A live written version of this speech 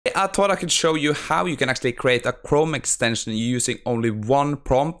I thought I could show you how you can actually create a Chrome extension using only one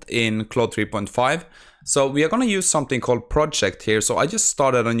prompt in Claude 3.5. So we are going to use something called project here. So I just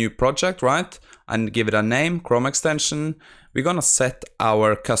started a new project, right? And give it a name, Chrome extension. We're going to set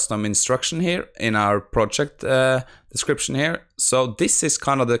our custom instruction here in our project description here. So this is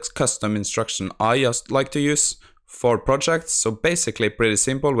kind of the custom instruction I just like to use for projects. So basically pretty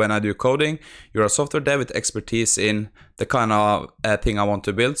simple. When I do coding, you're a software dev with expertise in the kind of thing I want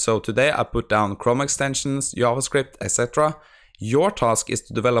to build. So today I put down Chrome extensions, JavaScript, etc. Your task is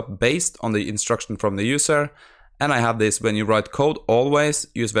to develop based on the instruction from the user. And I have this: when you write code, always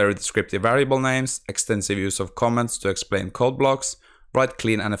use very descriptive variable names, extensive use of comments to explain code blocks, write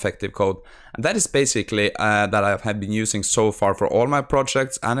clean and effective code. And that is basically that I have been using so far for all my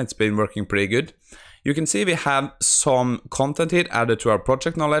projects, and it's been working pretty good. You can see we have some content here added to our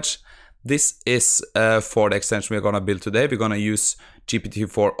project knowledge. This is for the extension we're going to build today. We're going to use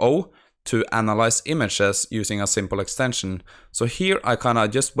GPT-4o to analyze images using a simple extension. So here I kind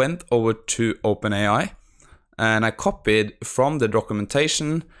of just went over to OpenAI and I copied from the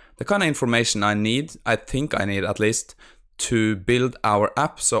documentation the kind of information I think I need at least to build our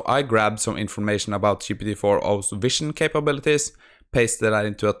app. So I grabbed some information about GPT-4o's vision capabilities, pasted that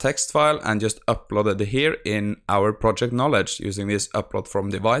into a text file, and just uploaded it here in our project knowledge using this upload from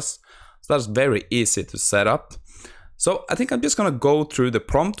device. So that's very easy to set up. So I think I'm just going to go through the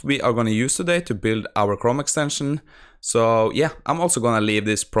prompt we are going to use today to build our Chrome extension. So yeah, I'm also going to leave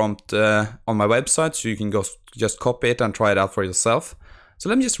this prompt on my website, so you can go just copy it and try it out for yourself. So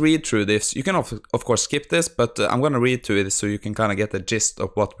let me just read through this. You can of course skip this, but I'm going to read through it so you can kind of get the gist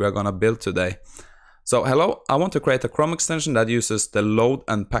of what we are going to build today. So hello, I want to create a Chrome extension that uses the load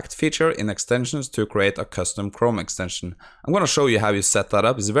unpacked feature in extensions to create a custom Chrome extension. I'm going to show you how you set that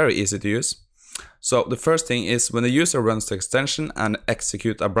up. It's very easy to use. So the first thing is when the user runs the extension and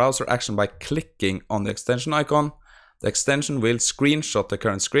execute a browser action by clicking on the extension icon, the extension will screenshot the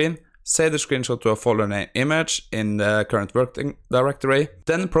current screen, save the screenshot to a folder named image in the current working directory,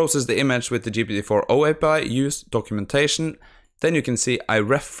 then process the image with the GPT-4o API, use documentation. Then you can see I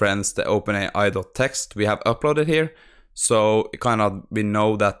reference the OpenAI.txt we have uploaded here. So we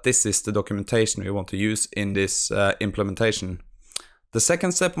know that this is the documentation we want to use in this implementation. The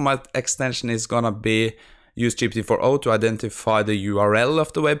second step of my extension is gonna be use GPT-4o to identify the URL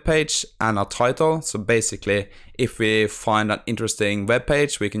of the web page and a title. So basically, if we find an interesting web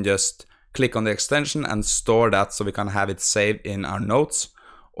page, we can just click on the extension and store that so we can have it saved in our notes.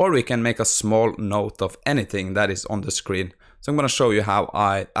 Or we can make a small note of anything that is on the screen. So I'm going to show you how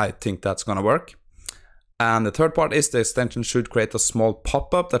I think that's going to work. And the third part is the extension should create a small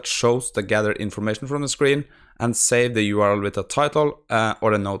pop-up that shows the gathered information from the screen and save the URL with a title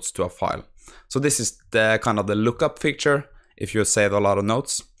or the notes to a file. So this is the kind of the lookup feature if you save a lot of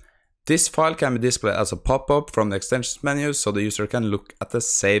notes. This file can be displayed as a pop-up from the extensions menu so the user can look at the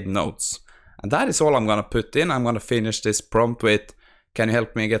saved notes. And that is all I'm going to put in. I'm going to finish this prompt with, can you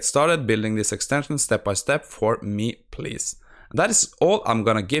help me get started building this extension step by step for me, please? And that is all I'm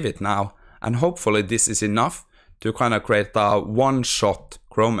going to give it now. And hopefully this is enough to kind of create a one-shot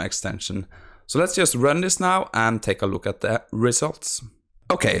Chrome extension. So let's just run this now and take a look at the results.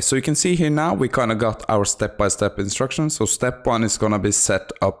 Okay, so you can see here now we kind of got our step-by-step instructions. So step one is going to be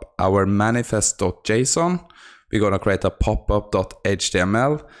set up our manifest.json. We're going to create a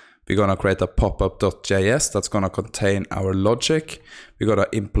popup.html. We're going to create a popup.js that's going to contain our logic. We're going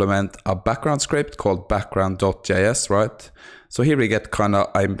to implement a background script called background.js, right? So here we get kind of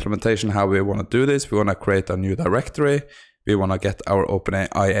an implementation how we want to do this. We want to create a new directory. We want to get our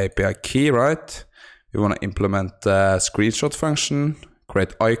OpenAI API key, right? We want to implement the screenshot function,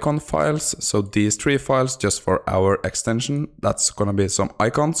 create icon files. So these three files just for our extension. That's going to be some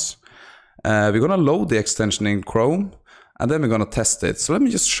icons. We're going to load the extension in Chrome. And then we're going to test it. So let me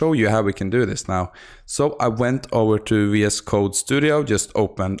just show you how we can do this now. So I went over to VS Code Studio, just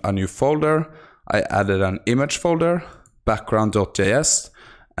opened a new folder. I added an image folder, background.js,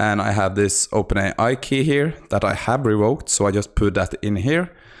 and I have this OpenAI key here that I have revoked. So I just put that in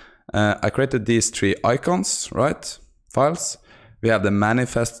here. I created these three icons, right? Files. We have the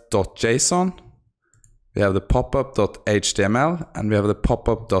manifest.json, we have the popup.html, and we have the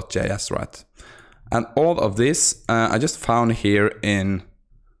popup.js, right? And all of this, I just found here in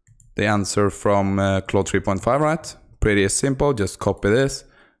the answer from Claude 3.5, right? Pretty simple, just copy this,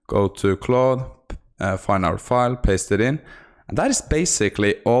 go to Claude, find our file, paste it in. And that is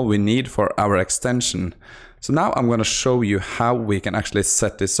basically all we need for our extension. So now I'm going to show you how we can actually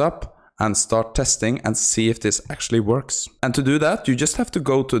set this up and start testing and see if this actually works. And to do that, you just have to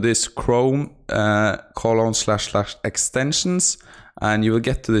go to this Chrome : // extensions, and you will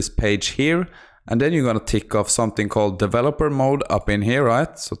get to this page here, and then you're gonna tick off something called developer mode up in here,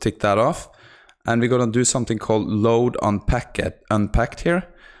 right? So tick that off, and we're gonna do something called load unpacked here.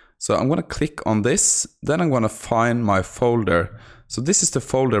 So I'm gonna click on this, then I'm gonna find my folder. So this is the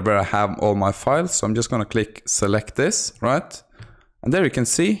folder where I have all my files. So I'm just gonna click select this, right? And there you can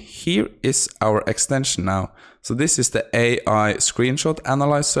see, here is our extension now. So this is the AI screenshot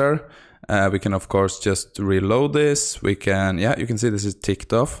analyzer. We can of course just reload this. We can, yeah, you can see this is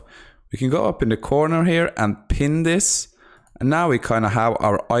ticked off. We can go up in the corner here and pin this. And now we kind of have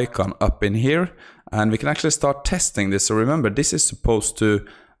our icon up in here, and we can actually start testing this. So remember, this is supposed to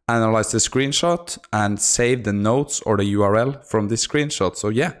analyze the screenshot and save the notes or the URL from this screenshot. So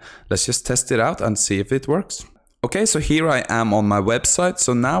yeah, let's just test it out and see if it works. Okay, so here I am on my website.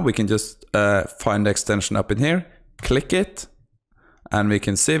 So now we can just find the extension up in here, click it, and we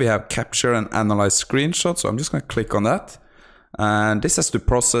can see we have capture and analyze screenshots. So I'm just gonna click on that. And this has to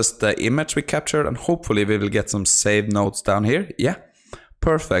process the image we captured, and hopefully we will get some saved notes down here. Yeah,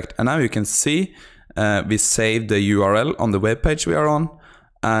 perfect. And now you can see we saved the URL on the web page we are on,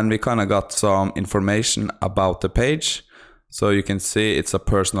 and we kind of got some information about the page. So you can see it's a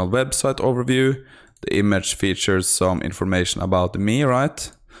personal website overview. The image features some information about me,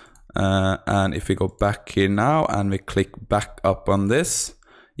 right? And if we go back here now and we click back up on this,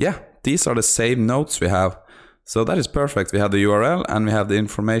 yeah, these are the saved notes we have. So that is perfect. We have the URL and we have the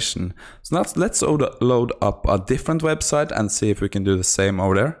information. So now let's load up a different website and see if we can do the same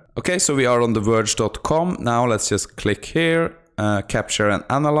over there. Okay, so we are on theverge.com. Now let's just click here, capture and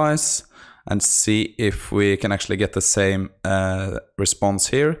analyze, and see if we can actually get the same response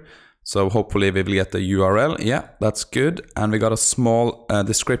here. So hopefully we will get the URL. Yeah, that's good. And we got a small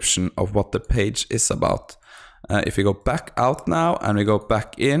description of what the page is about. If we go back out now and we go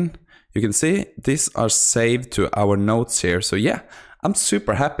back in, you can see these are saved to our notes here. So yeah, I'm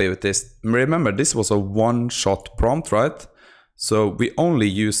super happy with this. Remember, this was a one-shot prompt, right? So we only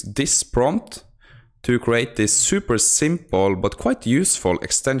use this prompt to create this super simple but quite useful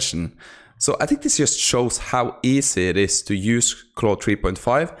extension. So I think this just shows how easy it is to use Claude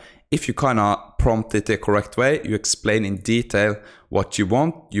 3.5. If you kind of prompt it the correct way, you explain in detail what you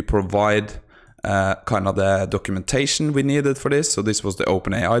want, you provide kind of the documentation we needed for this. So this was the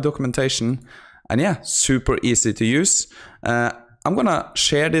OpenAI documentation, and yeah, super easy to use. I'm gonna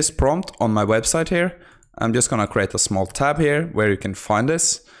share this prompt on my website here. I'm just gonna create a small tab here where you can find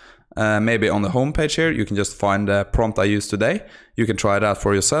this. Maybe on the home page here, you can just find the prompt I used today. You can try that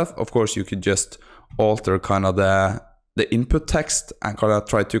for yourself. Of course, you could just alter kind of the input text and kind of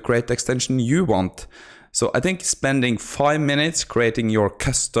try to create the extension you want. So I think spending 5 minutes creating your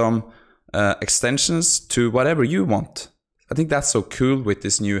custom extensions to whatever you want. I think that's so cool with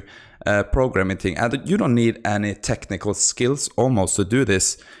this new programming thing. And you don't need any technical skills almost to do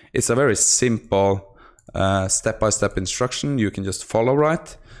this. It's a very simple step-by-step instruction you can just follow,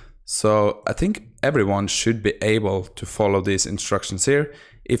 right? So I think everyone should be able to follow these instructions here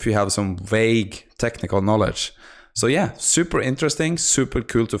if you have some vague technical knowledge. So yeah, super interesting, super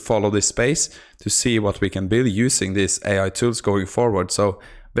cool to follow this space to see what we can build using these AI tools going forward. So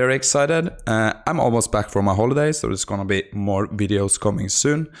very excited. I'm almost back from my holidays, so there's gonna be more videos coming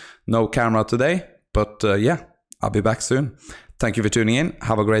soon. No camera today, but yeah, I'll be back soon. Thank you for tuning in.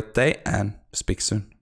 Have a great day and speak soon.